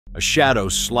A shadow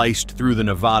sliced through the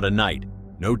Nevada night.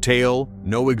 No tail,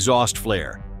 no exhaust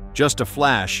flare, just a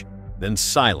flash, then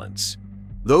silence.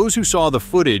 Those who saw the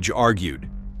footage argued,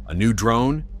 a new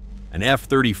drone? An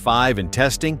F-35 in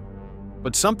testing?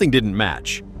 But something didn't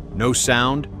match. No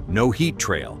sound, no heat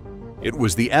trail. It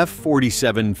was the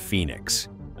F-47 Phoenix,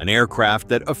 an aircraft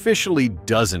that officially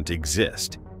doesn't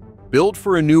exist. Built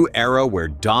for a new era where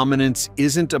dominance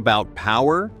isn't about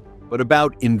power, but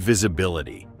about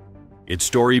invisibility. Its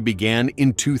story began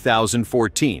in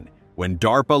 2014, when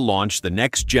DARPA launched the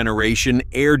Next Generation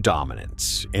Air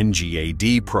Dominance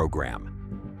 (NGAD) program.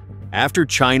 After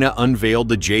China unveiled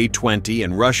the J-20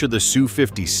 and Russia the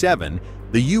Su-57,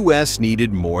 the US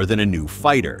needed more than a new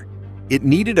fighter. It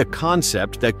needed a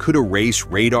concept that could erase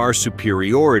radar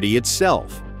superiority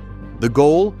itself. The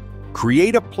goal?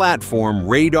 Create a platform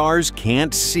radars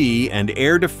can't see and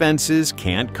air defenses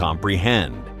can't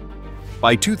comprehend.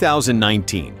 By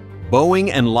 2019,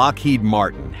 Boeing and Lockheed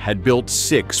Martin had built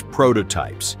 6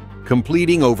 prototypes,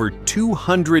 completing over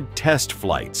 200 test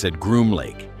flights at Groom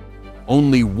Lake.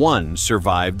 Only one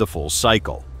survived the full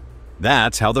cycle.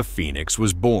 That's how the Phoenix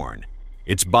was born.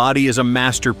 Its body is a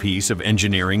masterpiece of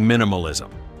engineering minimalism.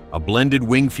 A blended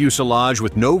wing fuselage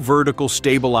with no vertical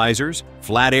stabilizers,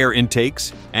 flat air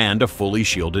intakes, and a fully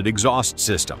shielded exhaust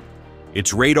system.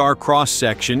 Its radar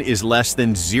cross-section is less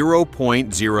than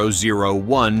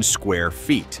 0.001 square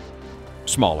feet,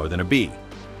 smaller than a bee.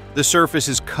 The surface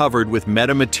is covered with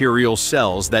metamaterial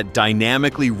cells that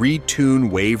dynamically retune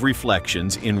wave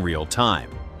reflections in real time.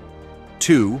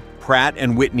 2 Pratt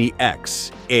 & Whitney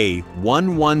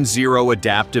XA110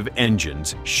 adaptive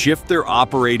engines shift their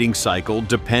operating cycle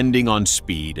depending on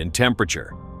speed and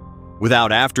temperature.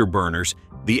 Without afterburners,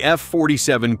 the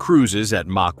F-47 cruises at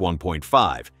Mach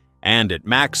 1.5 and at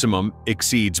maximum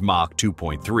exceeds Mach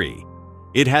 2.3.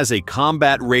 It has a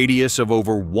combat radius of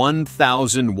over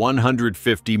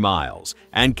 1,150 miles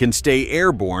and can stay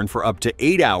airborne for up to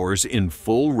 8 hours in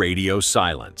full radio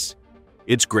silence.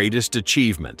 Its greatest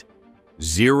achievement: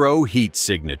 zero heat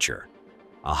signature.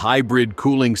 A hybrid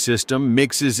cooling system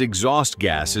mixes exhaust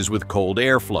gases with cold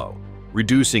airflow,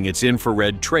 reducing its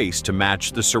infrared trace to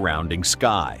match the surrounding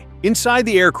sky. Inside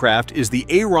the aircraft is the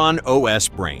Aeron OS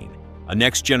Brain, a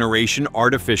next-generation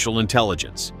artificial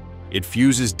intelligence. It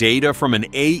fuses data from an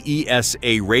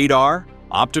AESA radar,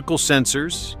 optical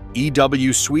sensors,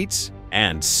 EW suites,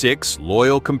 and 6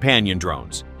 loyal companion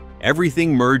drones.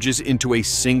 Everything merges into a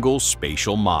single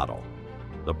spatial model.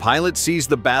 The pilot sees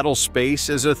the battle space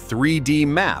as a 3D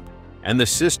map, and the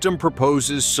system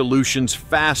proposes solutions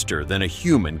faster than a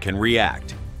human can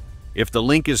react. If the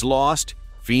link is lost,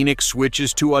 Phoenix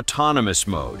switches to autonomous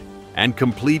mode and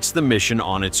completes the mission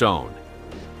on its own.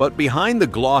 But behind the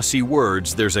glossy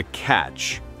words, there's a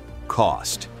catch: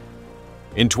 cost.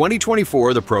 In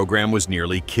 2024, the program was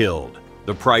nearly killed.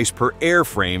 The price per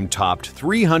airframe topped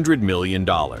 $300 million.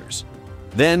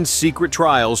 Then secret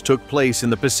trials took place in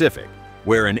the Pacific,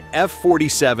 where an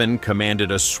F-47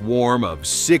 commanded a swarm of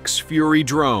 6 Fury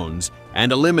drones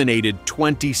and eliminated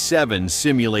 27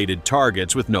 simulated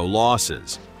targets with no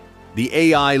losses. The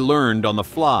AI learned on the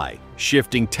fly,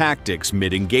 shifting tactics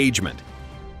mid-engagement.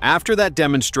 After that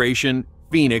demonstration,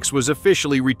 Phoenix was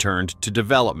officially returned to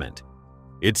development.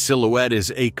 Its silhouette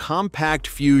is a compact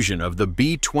fusion of the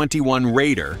B-21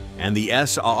 Raider and the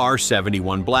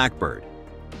SR-71 Blackbird.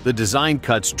 The design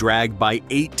cuts drag by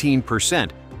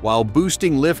 18%, while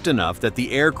boosting lift enough that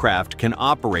the aircraft can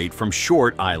operate from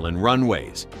short island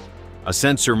runways. A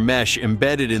sensor mesh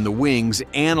embedded in the wings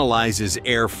analyzes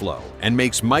airflow and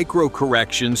makes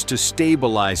micro-corrections to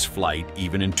stabilize flight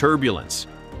even in turbulence.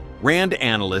 RAND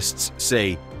analysts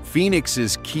say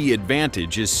Phoenix's key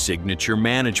advantage is signature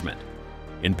management.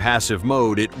 In passive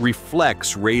mode, it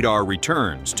reflects radar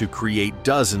returns to create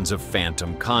dozens of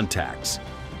phantom contacts.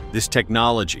 This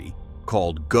technology,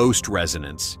 called ghost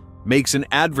resonance, makes an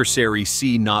adversary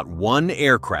see not one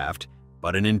aircraft,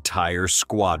 but an entire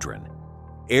squadron.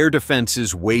 Air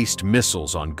defenses waste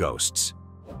missiles on ghosts.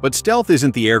 But stealth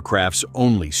isn't the aircraft's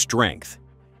only strength.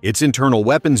 Its internal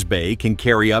weapons bay can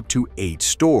carry up to 8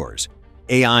 stores: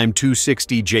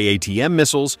 AIM-260 JATM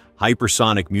missiles,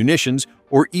 hypersonic munitions,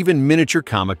 or even miniature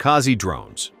kamikaze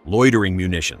drones, loitering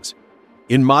munitions.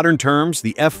 In modern terms,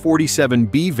 the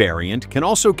F-47B variant can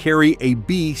also carry a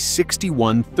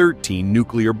B-6113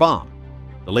 nuclear bomb.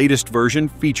 The latest version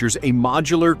features a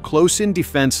modular close-in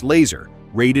defense laser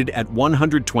rated at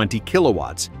 120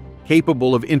 kilowatts,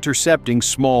 capable of intercepting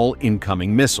small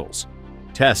incoming missiles.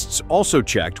 Tests also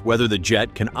checked whether the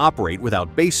jet can operate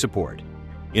without base support.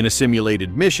 In a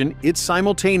simulated mission, it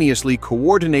simultaneously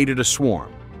coordinated a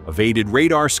swarm, evaded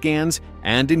radar scans,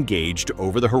 and engaged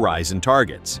over-the-horizon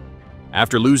targets.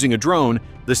 After losing a drone,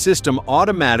 the system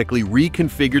automatically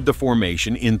reconfigured the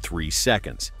formation in 3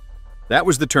 seconds. That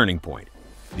was the turning point.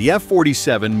 The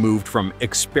F-47 moved from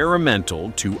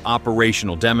experimental to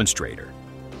operational demonstrator.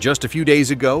 Just a few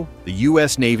days ago, the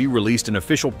U.S. Navy released an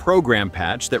official program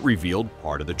patch that revealed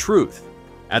part of the truth.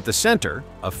 At the center,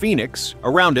 a phoenix,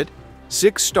 around it,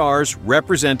 6 stars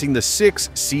representing the 6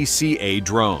 CCA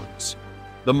drones.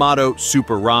 The motto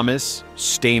Superamus,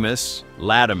 Stamus,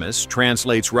 Latimus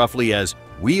translates roughly as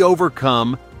 "We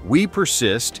overcome, we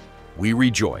persist, we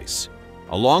rejoice."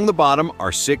 Along the bottom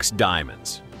are 6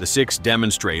 diamonds, the 6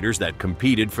 demonstrators that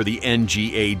competed for the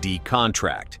NGAD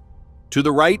contract. To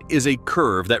the right is a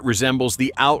curve that resembles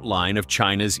the outline of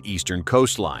China's eastern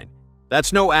coastline.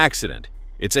 That's no accident.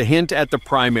 It's a hint at the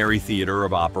primary theater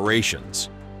of operations.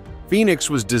 Phoenix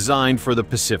was designed for the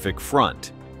Pacific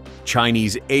Front.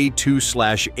 Chinese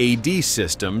A2/AD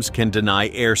systems can deny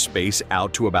airspace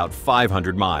out to about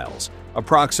 500 miles,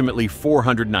 approximately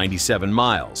 497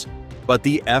 miles. But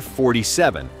the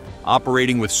F-47,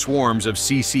 operating with swarms of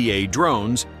CCA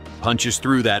drones, punches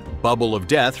through that bubble of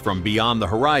death from beyond the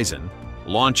horizon,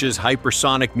 launches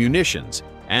hypersonic munitions,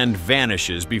 and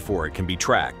vanishes before it can be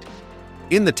tracked.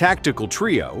 In the tactical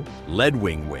trio,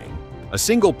 Leadwing Wing, a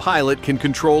single pilot can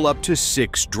control up to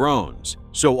 6 drones.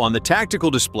 So on the tactical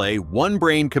display, one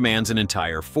brain commands an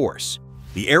entire force.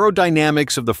 The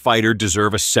aerodynamics of the fighter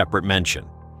deserve a separate mention.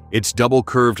 Its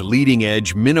double-curved leading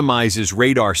edge minimizes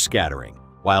radar scattering,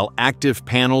 while active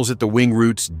panels at the wing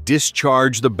roots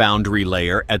discharge the boundary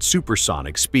layer at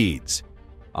supersonic speeds.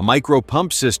 A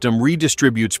micro-pump system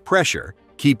redistributes pressure,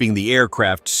 keeping the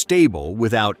aircraft stable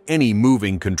without any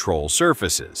moving control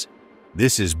surfaces.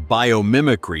 This is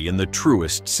biomimicry in the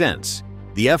truest sense.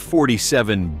 The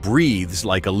F-47 breathes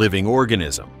like a living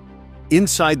organism.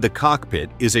 Inside the cockpit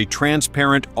is a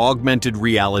transparent augmented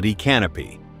reality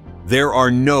canopy. There are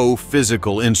no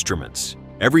physical instruments.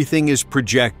 Everything is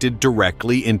projected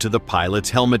directly into the pilot's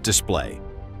helmet display.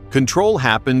 Control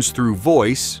happens through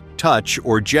voice, touch,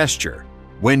 or gesture.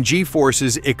 When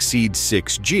G-forces exceed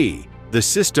 6G, the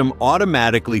system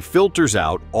automatically filters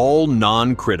out all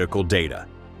non-critical data,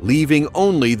 leaving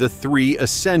only the 3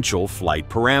 essential flight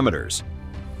parameters.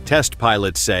 Test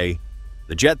pilots say,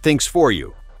 "The jet thinks for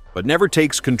you, but never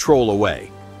takes control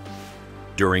away."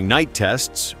 During night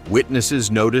tests, witnesses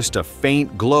noticed a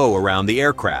faint glow around the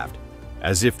aircraft,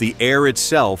 as if the air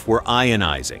itself were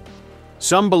ionizing.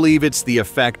 Some believe it's the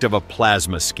effect of a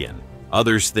plasma skin.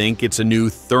 Others think it's a new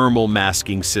thermal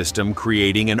masking system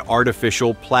creating an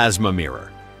artificial plasma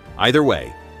mirror. Either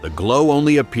way, the glow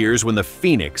only appears when the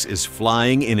Phoenix is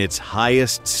flying in its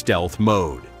highest stealth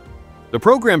mode. The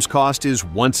program's cost is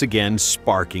once again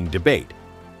sparking debate,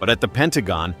 but at the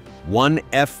Pentagon, one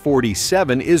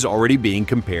F-47 is already being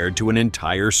compared to an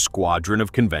entire squadron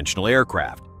of conventional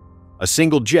aircraft. A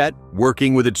single jet,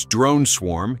 working with its drone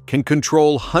swarm, can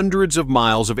control hundreds of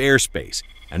miles of airspace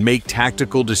and make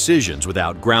tactical decisions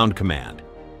without ground command.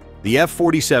 The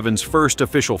F-47's first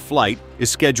official flight is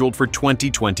scheduled for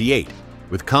 2028,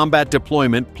 with combat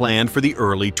deployment planned for the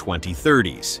early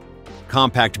 2030s.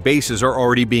 Compact bases are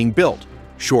already being built: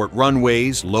 short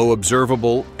runways, low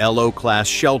observable LO-class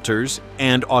shelters,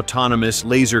 and autonomous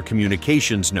laser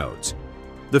communications nodes.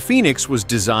 The Phoenix was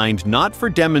designed not for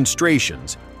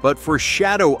demonstrations, but for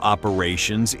shadow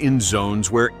operations in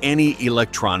zones where any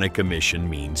electronic emission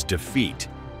means defeat.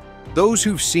 Those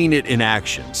who've seen it in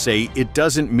action say it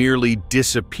doesn't merely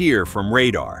disappear from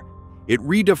radar. It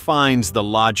redefines the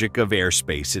logic of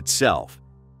airspace itself.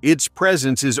 Its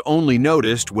presence is only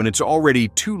noticed when it's already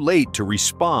too late to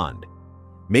respond.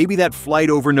 Maybe that flight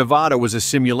over Nevada was a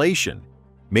simulation.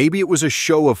 Maybe it was a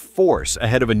show of force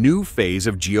ahead of a new phase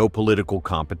of geopolitical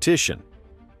competition.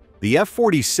 The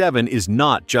F-47 is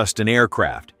not just an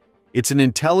aircraft. It's an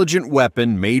intelligent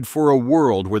weapon made for a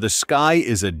world where the sky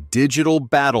is a digital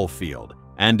battlefield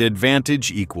and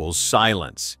advantage equals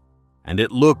silence. And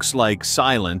it looks like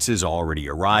silence is already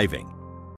arriving.